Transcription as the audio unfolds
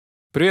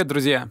Привет,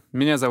 друзья!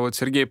 Меня зовут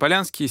Сергей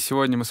Полянский, и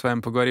сегодня мы с вами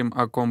поговорим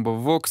о комбо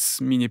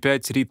VOX MINI5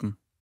 RHYTHM.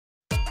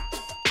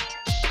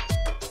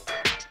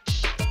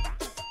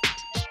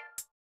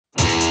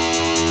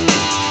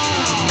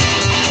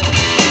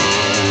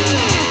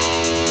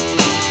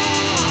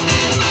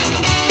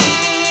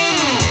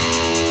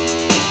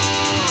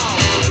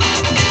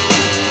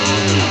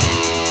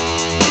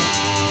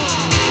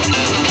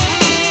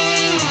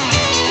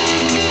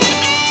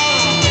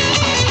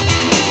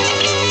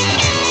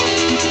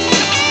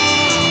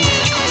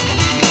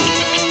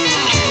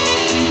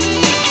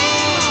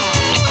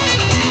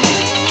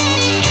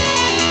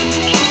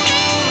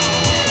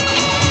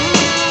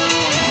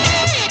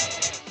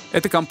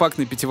 Это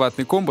компактный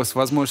пятиваттный комбо с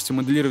возможностью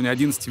моделирования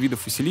 11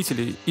 видов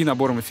усилителей и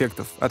набором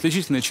эффектов.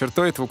 Отличительной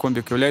чертой этого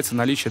комбика является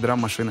наличие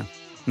драм-машины.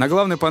 На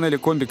главной панели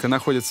комбика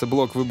находится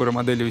блок выбора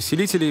моделей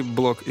усилителей,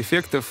 блок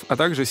эффектов, а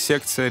также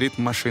секция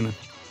ритм-машины.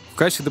 В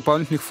качестве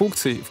дополнительных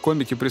функций в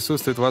комбике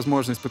присутствует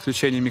возможность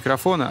подключения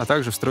микрофона, а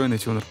также встроенный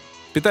тюнер.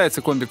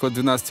 Питается комбик от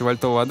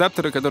 12-вольтового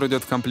адаптера, который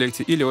идет в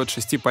комплекте, или от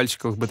 6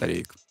 пальчиковых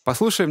батареек.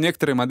 Послушаем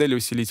некоторые модели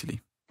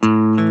усилителей.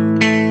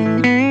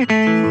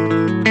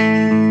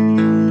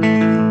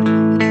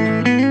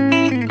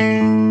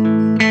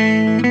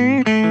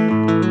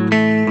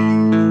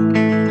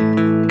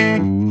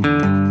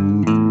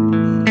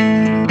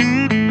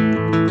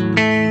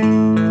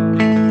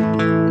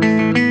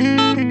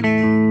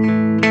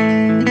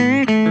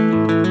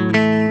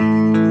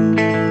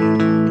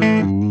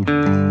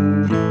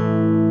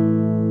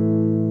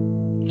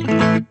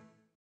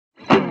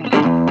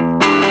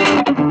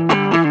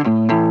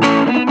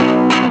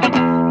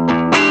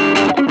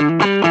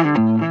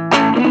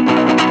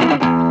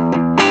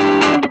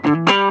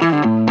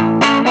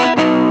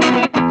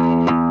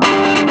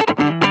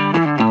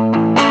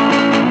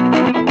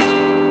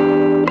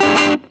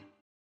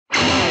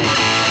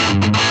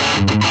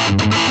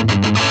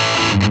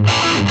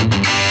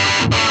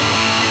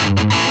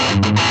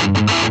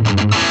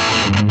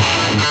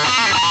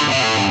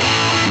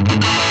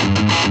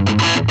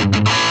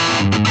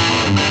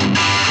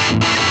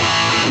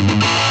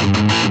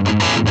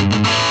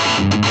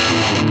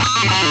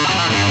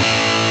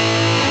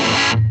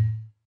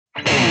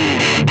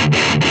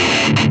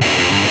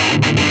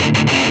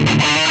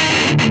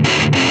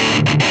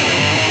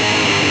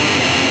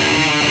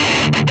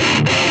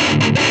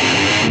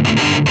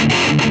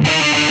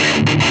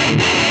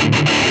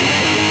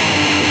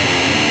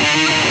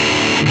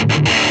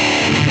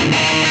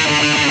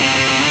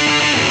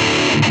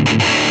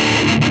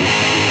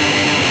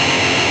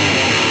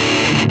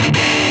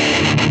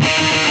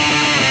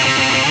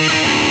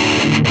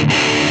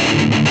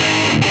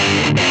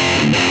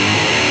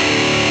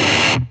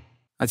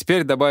 А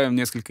теперь добавим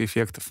несколько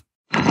эффектов.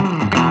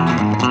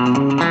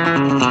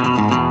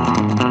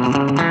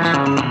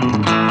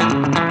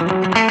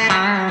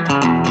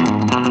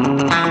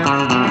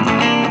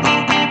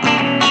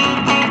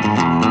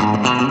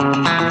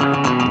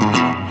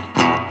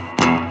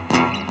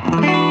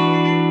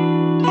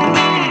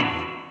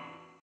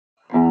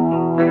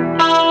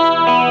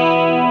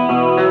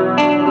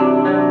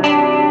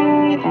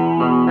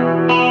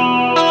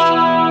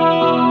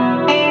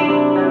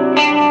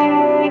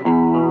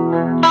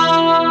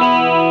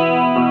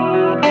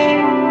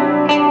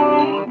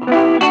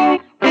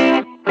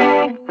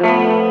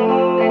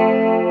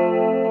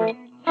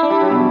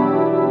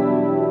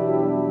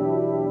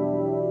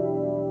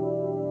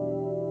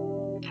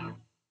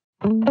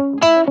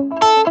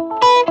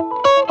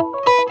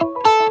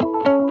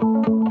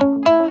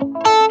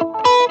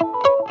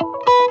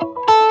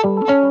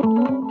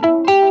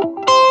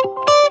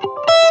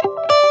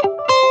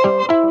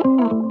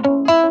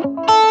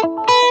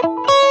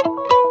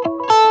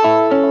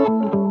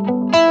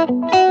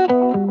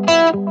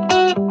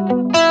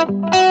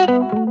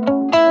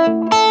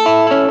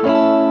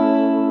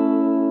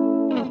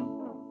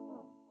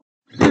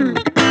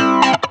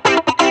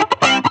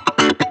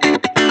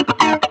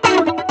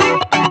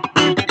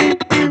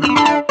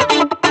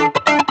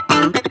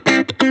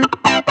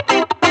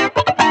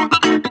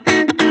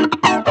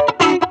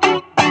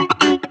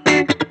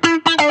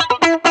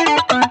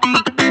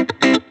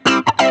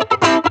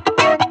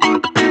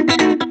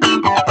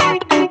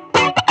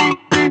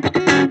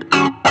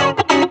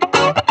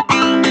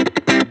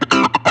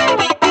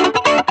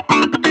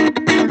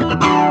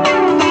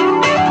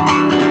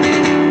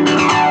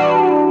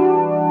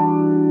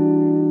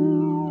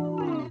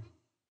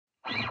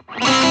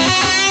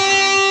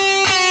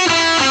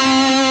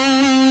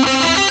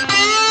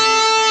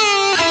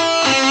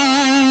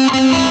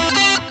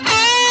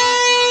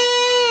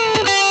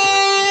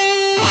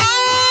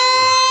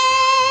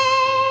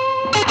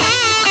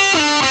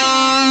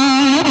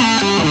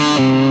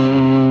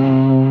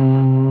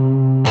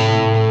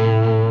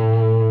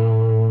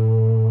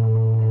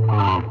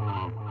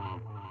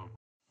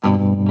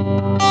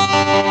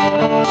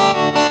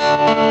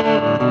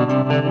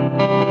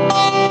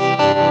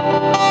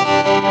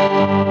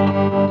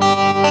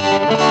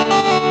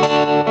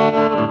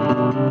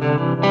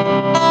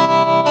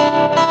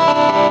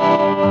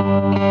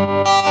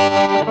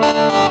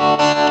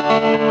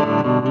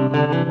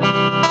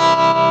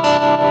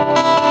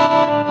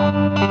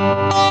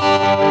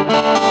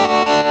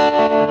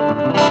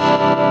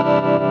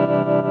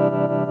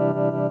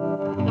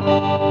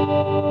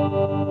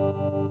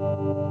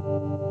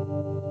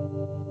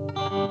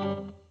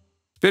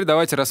 Теперь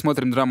давайте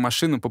рассмотрим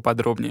драм-машину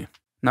поподробнее.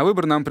 На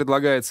выбор нам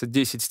предлагается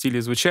 10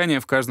 стилей звучания,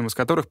 в каждом из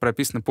которых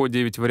прописано по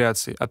 9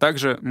 вариаций, а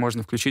также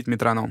можно включить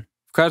метроном.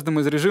 В каждом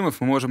из режимов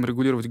мы можем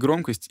регулировать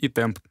громкость и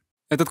темп.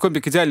 Этот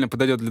комбик идеально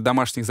подойдет для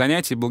домашних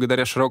занятий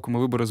благодаря широкому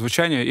выбору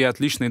звучания и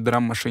отличной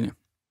драм-машине.